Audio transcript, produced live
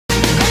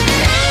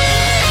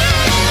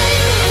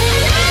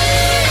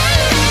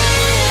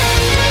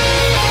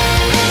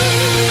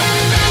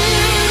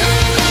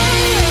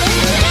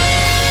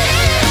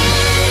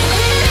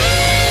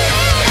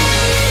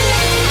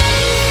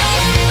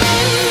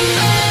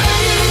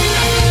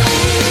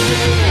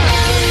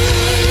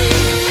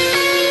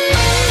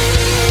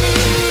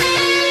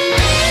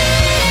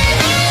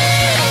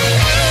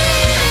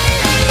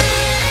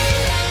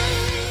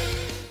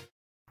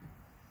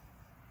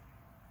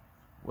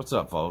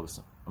What's up, folks?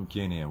 I'm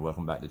Kenny and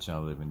welcome back to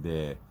Channel Living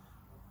Dead.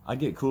 I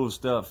get cool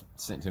stuff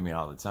sent to me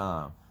all the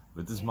time,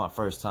 but this is my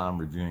first time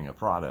reviewing a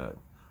product.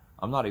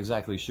 I'm not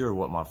exactly sure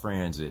what my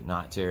friends at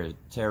Night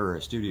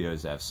Terror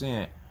Studios have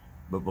sent,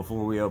 but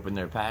before we open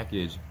their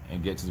package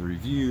and get to the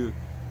review,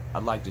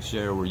 I'd like to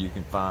share where you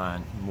can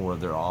find more of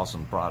their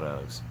awesome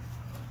products.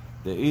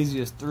 The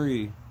easiest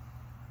three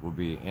will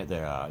be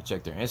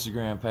check their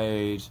Instagram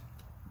page,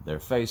 their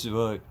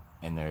Facebook,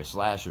 and their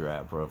Slasher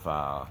app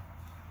profile.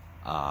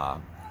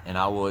 And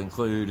I will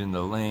include in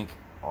the link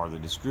or the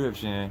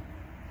description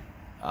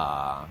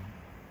a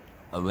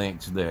link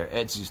to their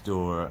Etsy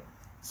store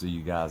so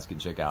you guys can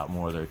check out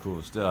more of their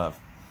cool stuff.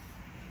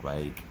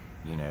 Like,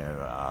 you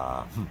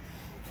know,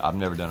 I've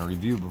never done a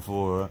review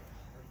before,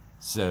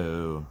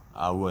 so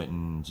I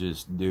wouldn't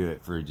just do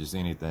it for just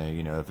anything.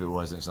 You know, if it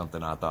wasn't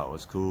something I thought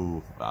was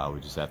cool, I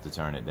would just have to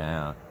turn it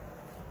down.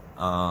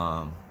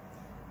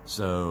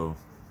 So,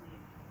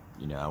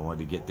 you know, I wanted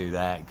to get through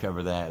that,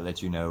 cover that,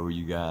 let you know where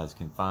you guys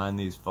can find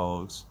these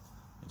folks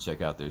and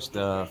check out their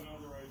stuff.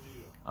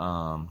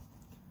 I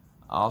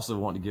also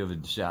want to give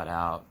a shout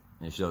out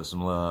and show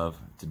some love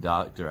to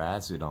Dr.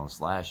 Acid on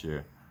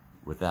Slasher.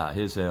 Without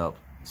his help,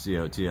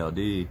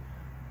 COTLD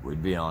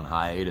would be on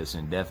hiatus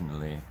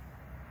indefinitely.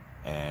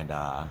 And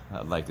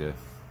I'd like to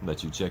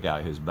let you check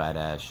out his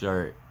badass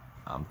shirt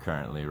I'm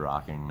currently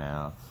rocking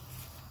now.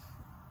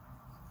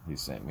 He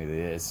sent me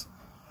this.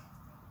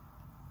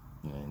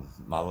 And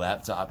my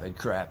laptop had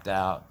crapped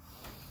out,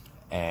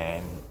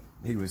 and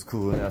he was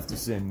cool enough to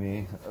send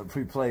me a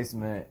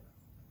replacement.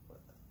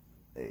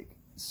 Like,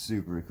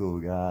 super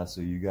cool guy,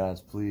 so you guys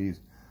please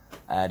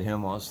add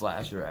him on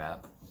Slasher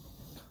app.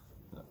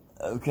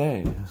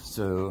 Okay,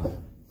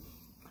 so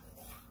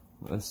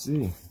let's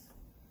see.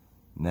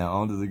 Now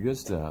on to the good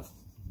stuff.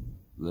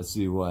 Let's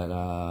see what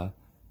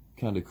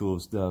kind of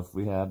cool stuff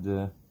we have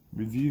to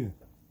review.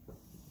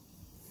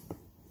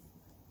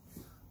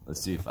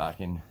 Let's see if I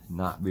can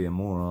not be a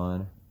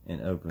moron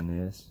and open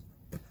this.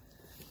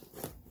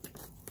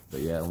 But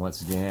yeah,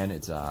 once again,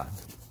 it's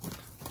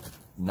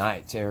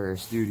Night Terror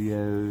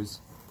Studios.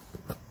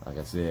 Like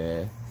I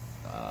said,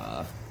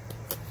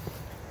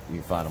 you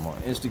can find them on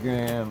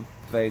Instagram,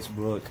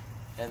 Facebook,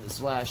 and the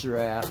Slasher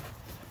app.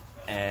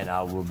 And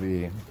I will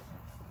be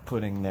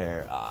putting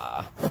their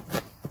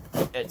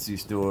Etsy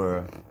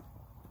store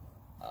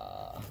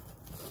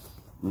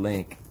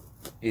link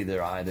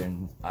either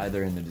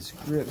in the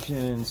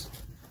descriptions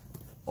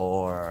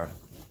or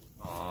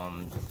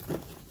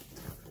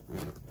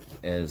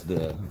as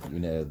the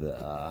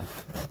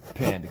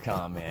pinned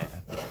comment.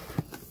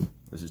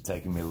 This is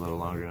taking me a little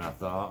longer than I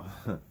thought,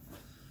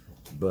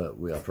 but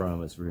I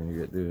promise we're gonna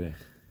get through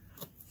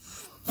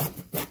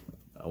it.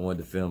 I wanted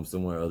to film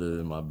somewhere other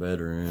than my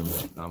bedroom.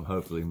 I'm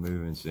hopefully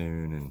moving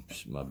soon, and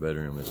my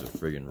bedroom is a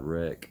friggin'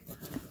 wreck.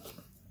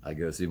 I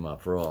go see my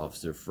pro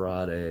officer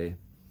Friday,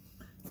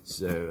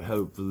 so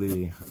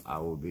hopefully I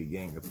will be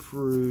getting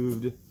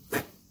approved,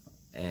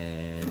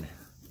 and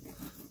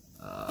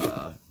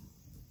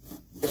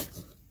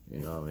you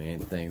know what I mean,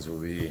 things will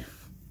be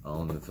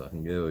on the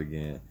fucking go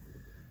again.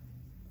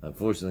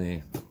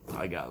 Unfortunately,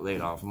 I got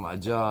laid off from my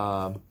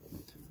job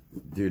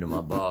due to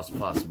my boss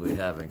possibly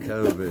having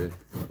COVID,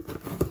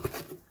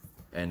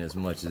 and as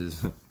much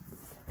as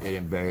it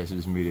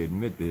embarrasses me to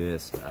admit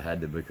this, I had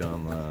to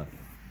become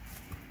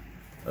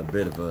a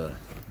bit of a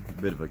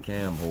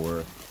cam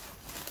whore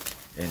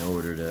in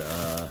order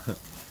to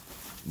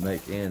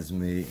make ends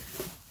meet.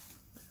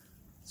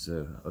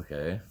 So,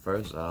 okay,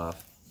 first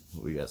off,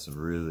 we got some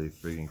really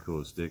freaking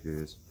cool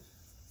stickers.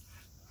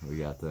 We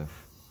got the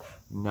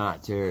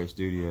Night Terror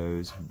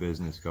Studios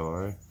business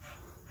card.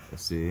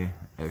 Let's see,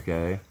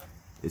 okay,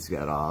 it's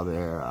got all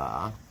their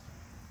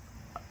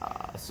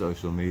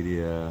social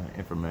media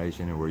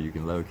information and where you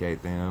can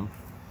locate them.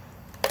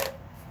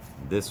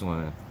 This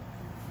one,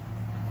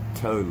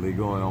 totally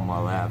going on my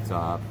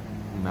laptop.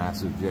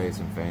 Massive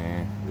Jason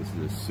fan. This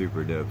is a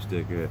super dope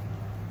sticker,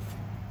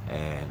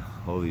 and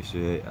holy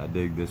shit, I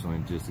dig this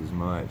one just as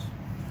much.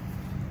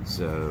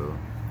 So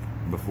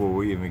before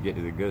we even get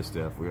to the good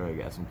stuff, we already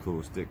got some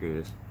cool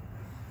stickers.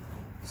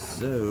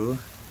 So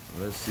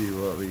let's see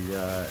what we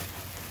got.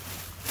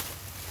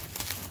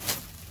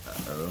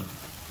 Uh-oh.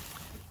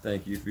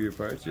 Thank you for your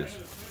purchase.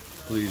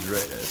 Please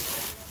rate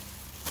us.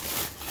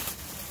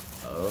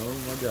 Oh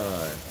my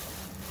god.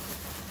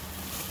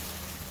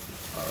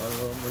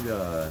 Oh my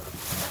god.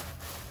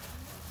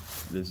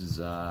 This is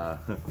the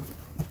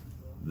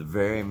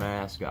very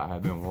mask I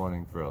have been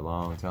wanting for a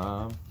long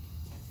time.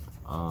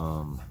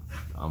 I'm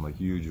a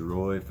huge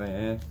Roy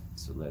fan,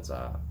 so let's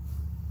go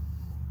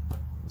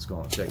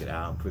and check it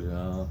out and put it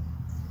on.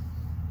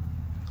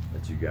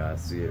 Let you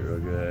guys see it real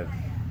good.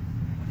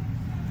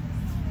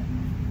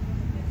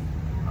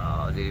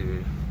 Oh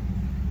dude.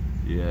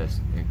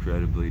 Yes,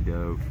 incredibly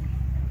dope.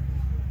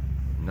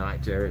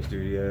 Night Terror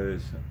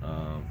Studios.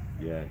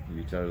 Yeah,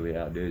 you totally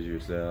outdid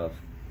yourself.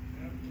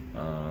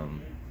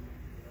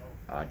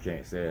 I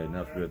can't say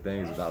enough good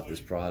things about this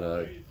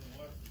product.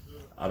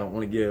 I don't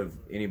want to give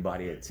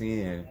anybody a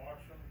 10,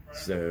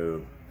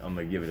 so I'm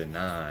gonna give it a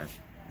 9.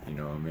 You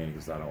know what I mean?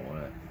 Because I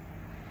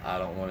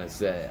don't want to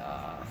say.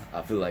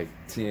 I feel like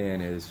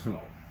 10 is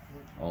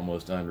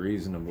almost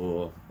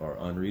unreasonable or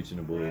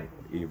unreachable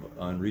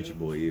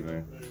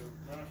even.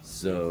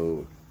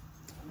 So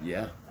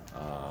yeah,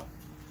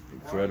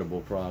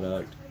 incredible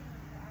product.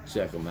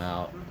 Check them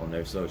out on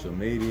their social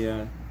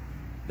media.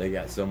 They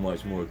got so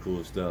much more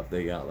cool stuff.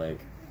 They got like,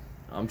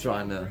 I'm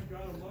trying to,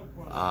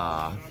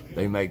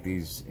 they make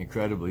these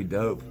incredibly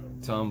dope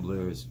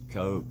tumblers,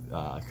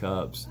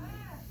 cups.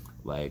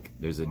 Like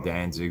there's a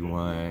Danzig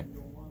one,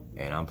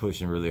 and I'm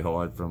pushing really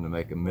hard for them to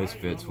make a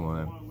Misfits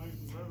one.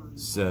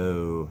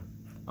 So,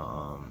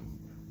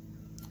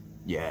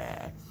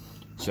 yeah,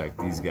 check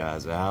these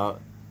guys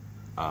out.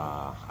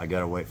 I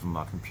gotta wait for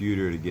my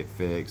computer to get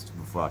fixed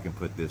before I can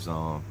put this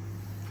on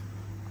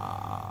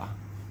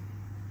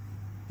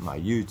my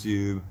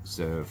YouTube.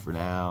 So for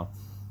now,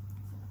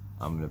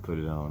 I'm gonna put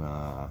it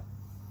on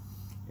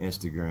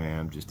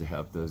Instagram just to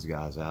help those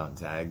guys out and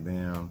tag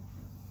them.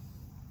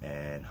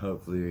 And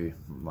hopefully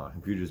my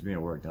computer's being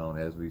worked on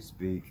as we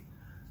speak.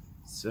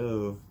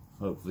 So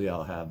hopefully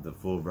I'll have the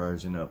full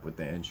version up with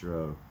the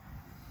intro.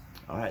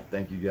 Alright,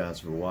 thank you guys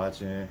for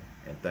watching,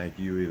 and thank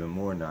you even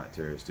more, Not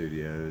Terror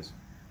Studios.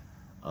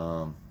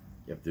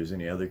 If there's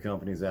any other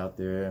companies out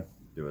there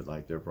that would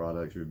like their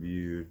products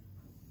reviewed,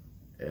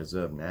 as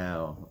of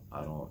now,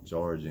 I don't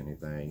charge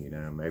anything, you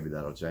know. Maybe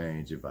that'll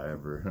change if I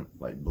ever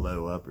like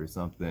blow up or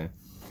something.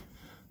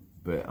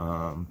 But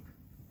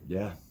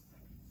yeah.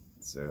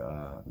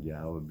 So yeah,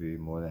 I would be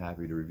more than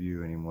happy to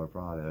review any more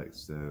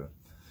products. So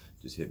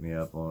just hit me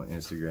up on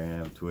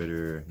Instagram,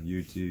 Twitter,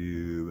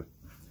 YouTube,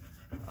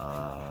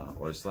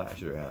 or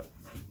Slasher app.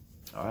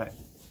 Alright,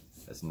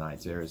 that's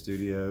Night Terror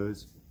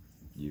Studios.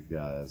 You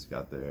guys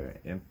got their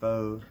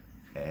info,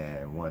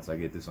 and once I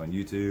get this on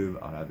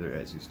YouTube, I'll have their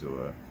Etsy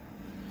store.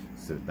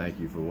 So thank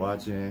you for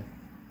watching.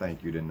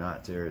 Thank you to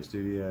Not Terror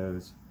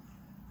Studios.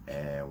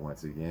 And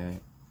once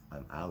again,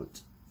 I'm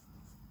out.